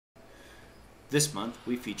This month,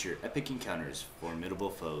 we feature epic encounters, formidable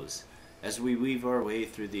foes. As we weave our way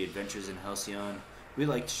through the adventures in Halcyon, we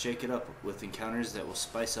like to shake it up with encounters that will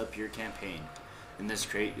spice up your campaign. In this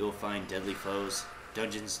crate, you'll find deadly foes,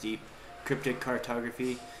 dungeons deep, cryptic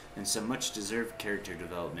cartography, and some much-deserved character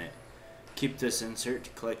development. Keep this insert to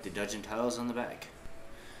collect the dungeon tiles on the back.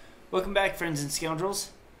 Welcome back, friends and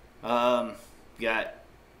scoundrels. Got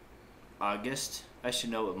August. I should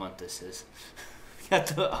know what month this is. Got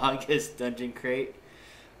the August dungeon crate.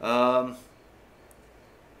 Not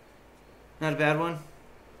a bad one.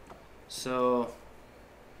 So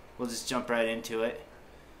we'll just jump right into it.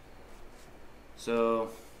 So,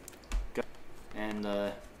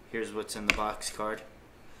 and here's what's in the box card.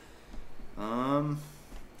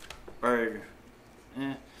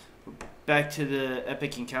 Back to the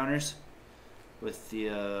epic encounters with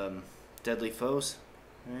the deadly foes,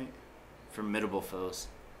 right? Formidable foes.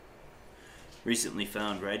 Recently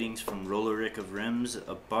found writings from Roleric of Rims,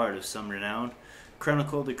 a bard of some renown,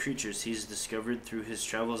 chronicle the creatures he's discovered through his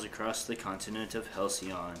travels across the continent of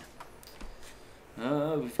Halcyon.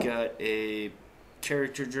 We've got a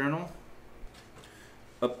character journal.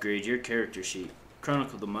 Upgrade your character sheet.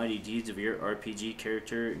 Chronicle the mighty deeds of your RPG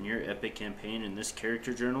character in your epic campaign in this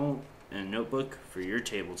character journal and notebook for your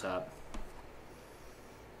tabletop.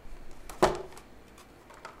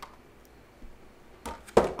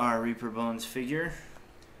 Our Reaper Bones figure.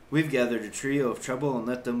 We've gathered a trio of trouble and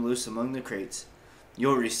let them loose among the crates.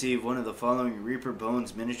 You'll receive one of the following Reaper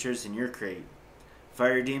Bones miniatures in your crate: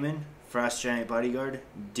 Fire Demon, Frost Giant Bodyguard,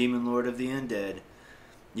 Demon Lord of the Undead.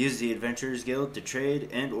 Use the Adventurers Guild to trade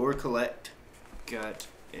and or collect. Got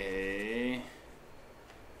a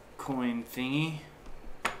coin thingy.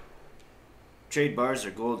 Trade bars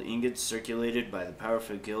are gold ingots circulated by the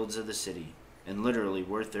powerful guilds of the city, and literally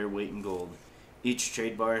worth their weight in gold. Each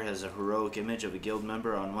trade bar has a heroic image of a guild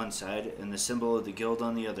member on one side and the symbol of the guild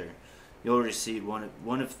on the other. You'll receive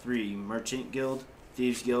one of three: Merchant Guild,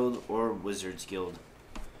 Thieves Guild, or Wizards Guild.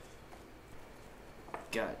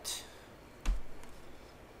 Got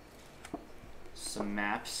some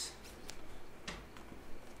maps.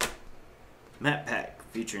 Map pack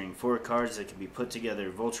featuring 4 cards that can be put together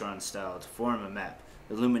Voltron style to form a map.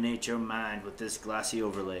 Illuminate your mind with this glossy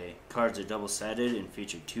overlay. Cards are double-sided and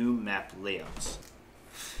feature 2 map layouts.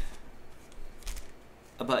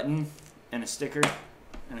 A button and a sticker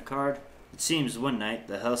and a card. It seems one night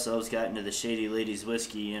the house elves got into the shady lady's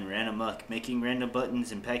whiskey and ran amok, making random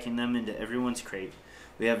buttons and packing them into everyone's crate.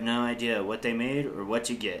 We have no idea what they made or what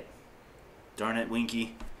you get. Darn it,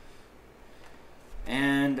 Winky.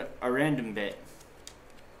 And a random bit.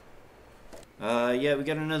 Yeah, we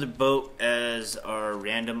got another boat as our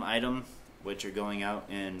random item, which are going out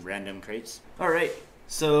in random crates. Alright,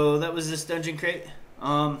 so that was this dungeon crate.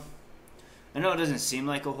 I know it doesn't seem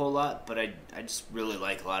like a whole lot, but I just really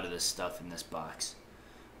like a lot of this stuff in this box.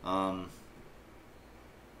 I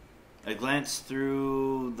glanced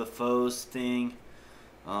through the foes thing.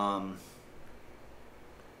 Some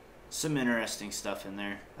interesting stuff in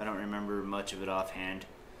there. I don't remember much of it offhand,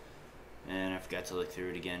 and I forgot to look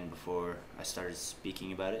through it again before I started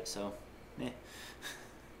speaking about it, so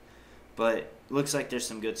but looks like there's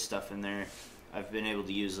some good stuff in there. I've been able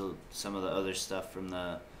to use some of the other stuff from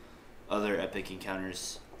the other epic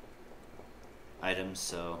encounters items,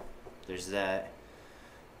 so there's that.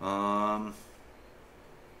 What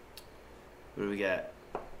do we got?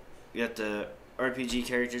 We got the RPG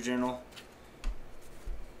character journal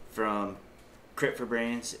from Crit for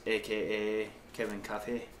Brains, aka Kevin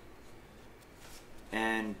Coffey.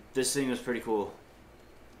 And this thing was pretty cool.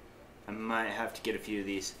 I might have to get a few of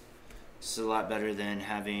these. It's a lot better than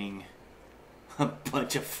having a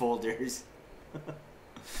bunch of folders.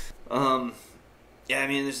 Yeah, I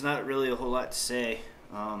mean, there's not really a whole lot to say.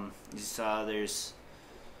 You saw there's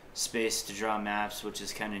space to draw maps, which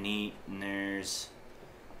is kind of neat, and there's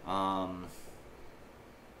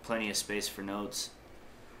plenty of space for notes.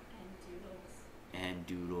 And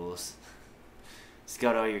doodles. It's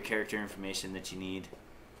got all your character information that you need.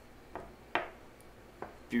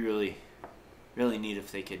 Be really neat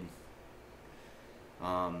if they could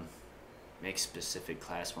make specific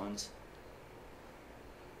class ones.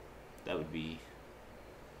 That'd be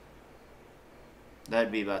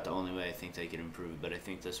about the only way I think they could improve, but I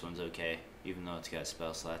think this one's okay, even though it's got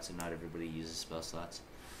spell slots and not everybody uses spell slots.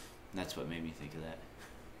 And that's what made me think of that.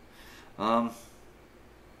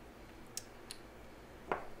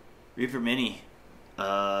 Reaper Mini.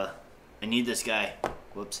 I need this guy.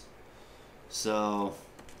 Whoops. So,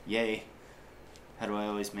 yay. How do I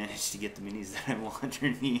always manage to get the minis that I want or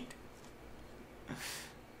need?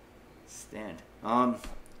 Stand.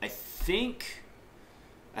 I think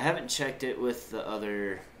I haven't checked it with the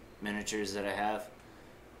other miniatures that I have,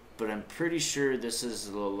 but I'm pretty sure this is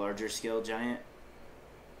a little larger scale giant.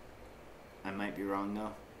 I might be wrong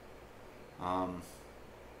though.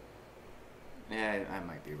 Yeah, I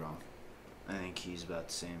might be wrong. I think he's about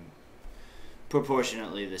the same,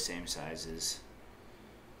 proportionately the same size as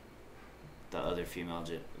the other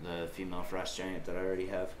the female frost giant that I already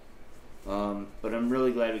have. But I'm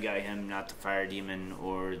really glad we got him, not the fire demon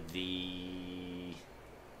or the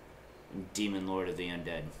demon lord of the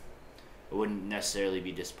undead. I wouldn't necessarily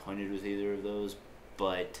be disappointed with either of those,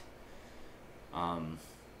 but I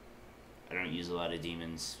don't use a lot of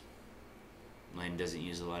demons. Lynn doesn't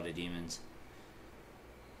use a lot of demons.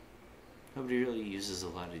 Nobody really uses a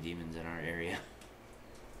lot of demons in our area.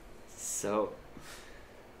 So,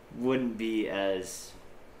 wouldn't be as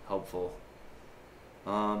helpful.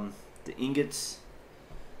 The ingots,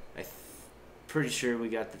 pretty sure we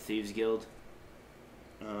got the Thieves Guild.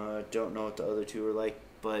 Don't know what the other two are like,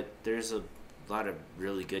 but there's a lot of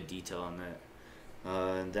really good detail on that.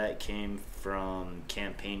 That came from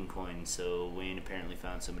campaign coins, so Wayne apparently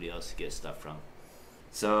found somebody else to get stuff from.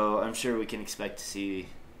 So I'm sure we can expect to see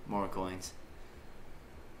more coins.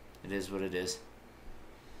 It is what it is.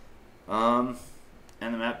 And the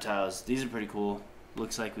map tiles, these are pretty cool.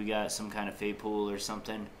 Looks like we got some kind of fate pool or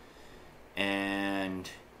something, and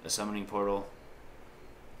a summoning portal,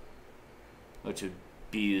 which would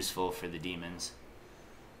be useful for the demons.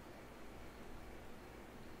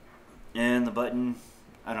 And the button,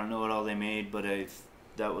 I don't know what all they made, but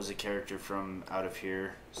that was a character from out of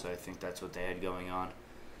here, so I think that's what they had going on.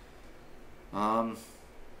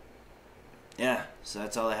 Yeah, so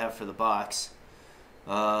that's all I have for the box.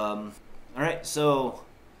 Alright, so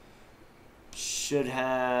should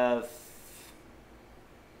have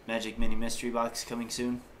Magic Mini Mystery Box coming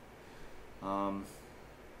soon.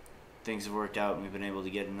 Things have worked out and we've been able to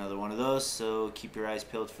get another one of those, so keep your eyes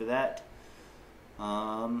peeled for that.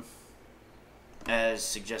 As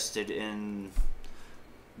suggested in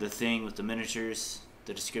the thing with the miniatures,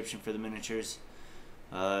 the description for the miniatures,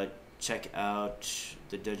 check out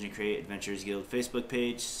the Dungeon Create Adventures Guild Facebook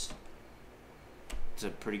page. It's a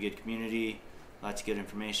pretty good community, lots of good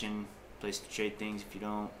information, place to trade things if you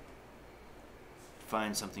don't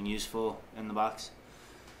find something useful in the box.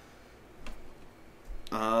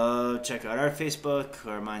 Check out our Facebook,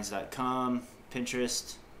 our minds.com,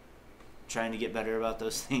 Pinterest. Trying to get better about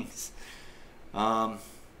those things.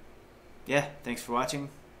 Yeah, thanks for watching.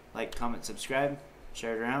 Like, comment, subscribe,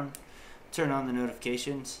 share it around, turn on the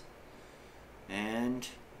notifications, and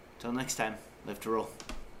until next time, live to roll.